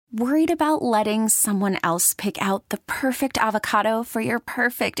Worried about letting someone else pick out the perfect avocado for your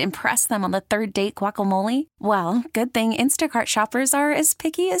perfect impress them on the third date guacamole? Well, good thing Instacart shoppers are as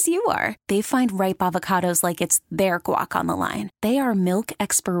picky as you are. They find ripe avocados like it's their guac on the line. They are milk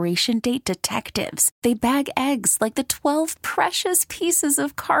expiration date detectives. They bag eggs like the 12 precious pieces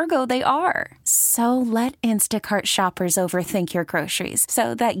of cargo they are. So let Instacart shoppers overthink your groceries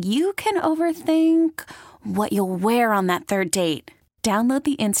so that you can overthink what you'll wear on that third date. Download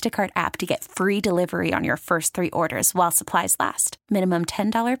the Instacart app to get free delivery on your first 3 orders while supplies last. Minimum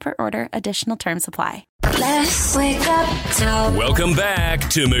 $10 per order. Additional terms apply. Let's wake up. Welcome back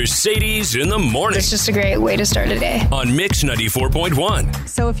to Mercedes in the Morning. It's just a great way to start a day. On Mix 94.1.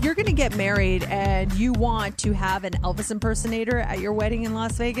 So if you're going to get married and you want to have an Elvis impersonator at your wedding in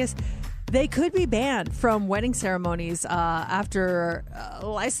Las Vegas, they could be banned from wedding ceremonies after a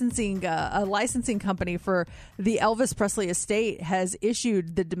licensing company for the Elvis Presley estate has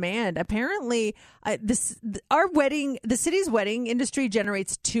issued the demand. Apparently, the city's wedding industry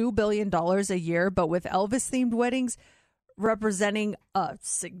generates $2 billion a year, but with Elvis-themed weddings representing a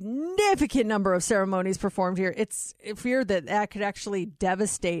significant number of ceremonies performed here, it's feared that could actually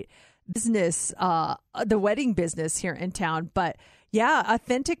devastate business, the wedding business here in town. But yeah,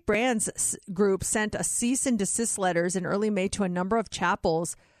 Authentic Brands Group sent a cease and desist letters in early May to a number of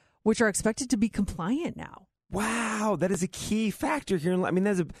chapels, which are expected to be compliant now. Wow, that is a key factor here.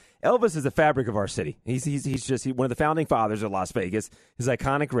 Elvis is the fabric of our city. He's just one of the founding fathers of Las Vegas, his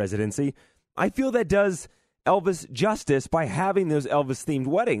iconic residency. I feel that does Elvis justice by having those Elvis-themed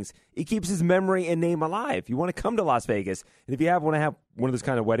weddings. It keeps his memory and name alive. You want to come to Las Vegas, and if you want to have one of those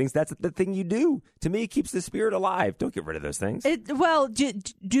kind of weddings, that's the thing you do. To me, it keeps the spirit alive. Don't get rid of those things.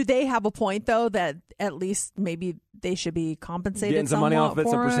 Do they have a point, though, that at least maybe they should be compensated getting some money off of it,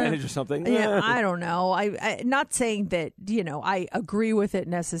 some it? percentage or something? Yeah, I don't know. I not saying that, I agree with it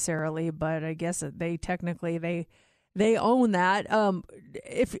necessarily, but I guess they technically, they own that.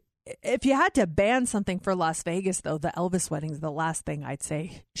 If you had to ban something for Las Vegas, though, the Elvis weddings, the last thing I'd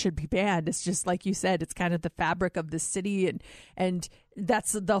say should be banned. It's just like you said, it's kind of the fabric of the city, and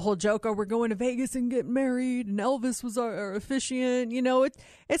that's the whole joke. Oh, we're going to Vegas and get married, and Elvis was our officiant.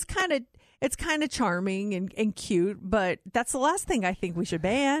 It's kind of charming and cute, but that's the last thing I think we should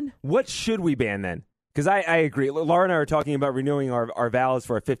ban. What should we ban then? Because I agree. Laura and I are talking about renewing our vows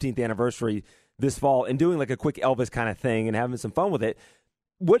for our 15th anniversary this fall and doing like a quick Elvis kind of thing and having some fun with it.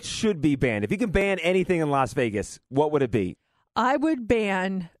 What should be banned? If you can ban anything in Las Vegas, what would it be? I would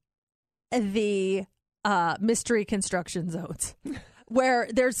ban the mystery construction zones where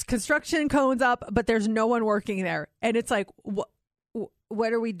there's construction cones up, but there's no one working there. And it's like,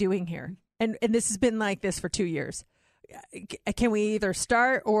 what are we doing here? And this has been like this for 2 years. Can we either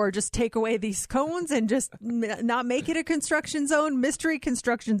start or just take away these cones and just not make it a construction zone? Mystery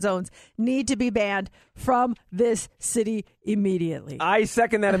construction zones need to be banned from this city immediately. I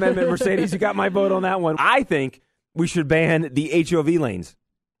second that amendment, Mercedes. You got my vote on that one. I think we should ban the HOV lanes.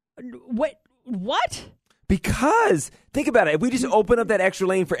 What? Because, think about it, if we just open up that extra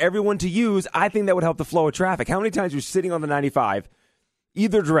lane for everyone to use, I think that would help the flow of traffic. How many times you're sitting on the 95,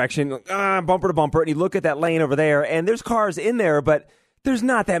 either direction, bumper to bumper, and you look at that lane over there, and there's cars in there, but there's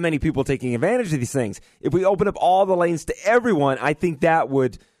not that many people taking advantage of these things. If we open up all the lanes to everyone, I think that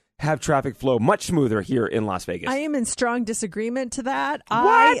would have traffic flow much smoother here in Las Vegas. I am in strong disagreement to that. What?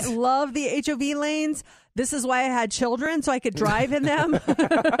 I love the HOV lanes. This is why I had children, so I could drive in them.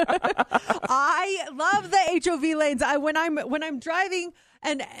 I love the HOV lanes. When I'm driving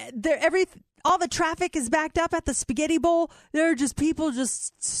and all the traffic is backed up at the Spaghetti Bowl, there are just people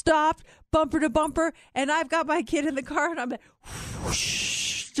just stopped bumper to bumper, and I've got my kid in the car, and I'm like,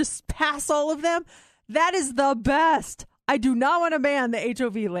 whoosh, just pass all of them. That is the best. I do not want to ban the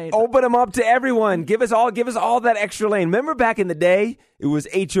HOV lane. Open them up to everyone. Give us all that extra lane. Remember back in the day, it was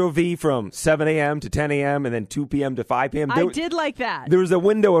HOV from 7 a.m. to 10 a.m. and then 2 p.m. to 5 p.m. I did like that. There was a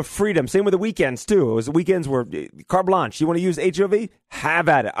window of freedom. Same with the weekends, too. It was the weekends were carte blanche. You want to use HOV? Have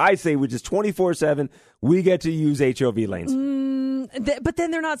at it. I say we just 24/7, we get to use HOV lanes. But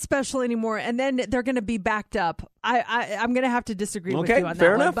then they're not special anymore, and then they're going to be backed up. I'm going to have to disagree with you on that one. Okay,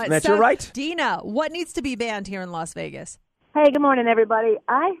 fair enough. That's your right. Dina, what needs to be banned here in Las Vegas? Hey, good morning, everybody.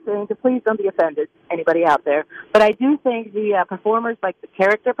 I think, please don't be offended, anybody out there, but I do think the performers, like the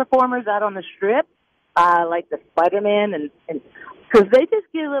character performers out on the strip, like the Spider-Man, and because they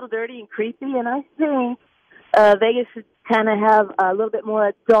just get a little dirty and creepy, and I think Vegas should kind of have a little bit more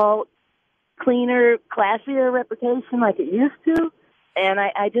adult, cleaner, classier reputation like it used to, and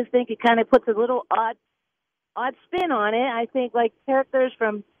I just think it kind of puts a little odd spin on it. I think, like, characters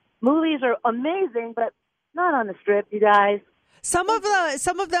from movies are amazing, but not on the strip, you guys. Some of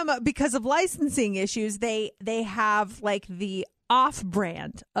them, because of licensing issues, they have like the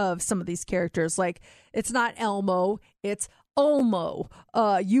off-brand of some of these characters. Like it's not Elmo, it's Ulmo,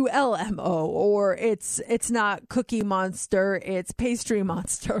 ULMO, or it's not Cookie Monster, it's Pastry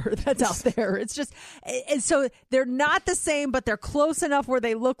Monster that's out there. It's just, and so they're not the same, but they're close enough where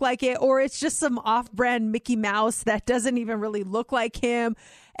they look like it, or it's just some off-brand Mickey Mouse that doesn't even really look like him.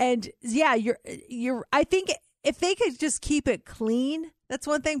 And yeah, I think if they could just keep it clean, that's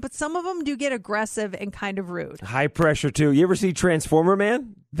one thing. But some of them do get aggressive and kind of rude. High pressure, too. You ever see Transformer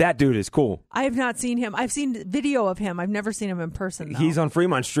Man? That dude is cool. I have not seen him. I've seen video of him. I've never seen him in person, though. He's on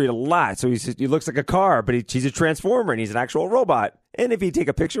Fremont Street a lot. So he looks like a car, but he's a Transformer, and he's an actual robot. And if you take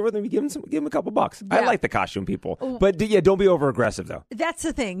a picture with him, you give him a couple bucks. Yeah. I like the costume people. But, don't be over-aggressive, though. That's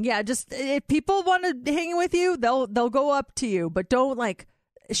the thing. Yeah, just if people want to hang with you, they'll go up to you. But don't,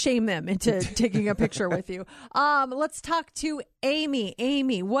 shame them into taking a picture with you. Let's talk to Amy.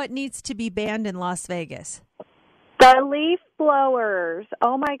 Amy, what needs to be banned in Las Vegas? The leaf blowers.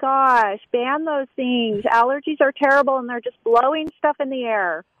 Oh my gosh, ban those things. Allergies are terrible and they're just blowing stuff in the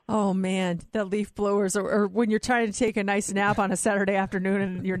air. Oh man, the leaf blowers, or when you're trying to take a nice nap on a Saturday afternoon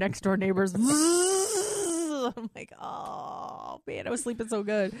and your next door neighbor's I'm like, oh man, I was sleeping so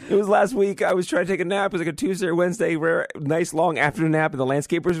good. It was last week. I was trying to take a nap. It was like a Tuesday or Wednesday, rare, nice long afternoon nap, and the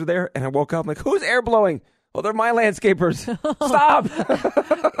landscapers were there. And I woke up, I'm like, who's air blowing? Oh, they're my landscapers.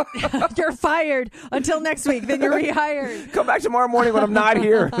 Stop. You're fired until next week. Then you're rehired. Come back tomorrow morning when I'm not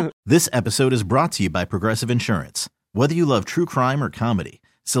here. This episode is brought to you by Progressive Insurance. Whether you love true crime or comedy,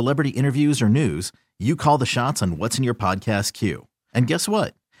 celebrity interviews or news, you call the shots on what's in your podcast queue. And guess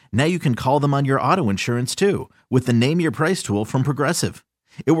what? Now you can call them on your auto insurance, too, with the Name Your Price tool from Progressive.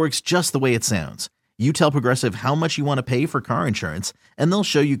 It works just the way it sounds. You tell Progressive how much you want to pay for car insurance, and they'll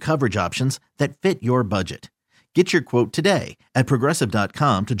show you coverage options that fit your budget. Get your quote today at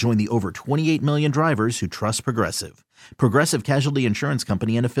Progressive.com to join the over 28 million drivers who trust Progressive. Progressive Casualty Insurance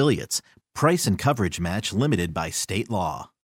Company and Affiliates. Price and coverage match limited by state law.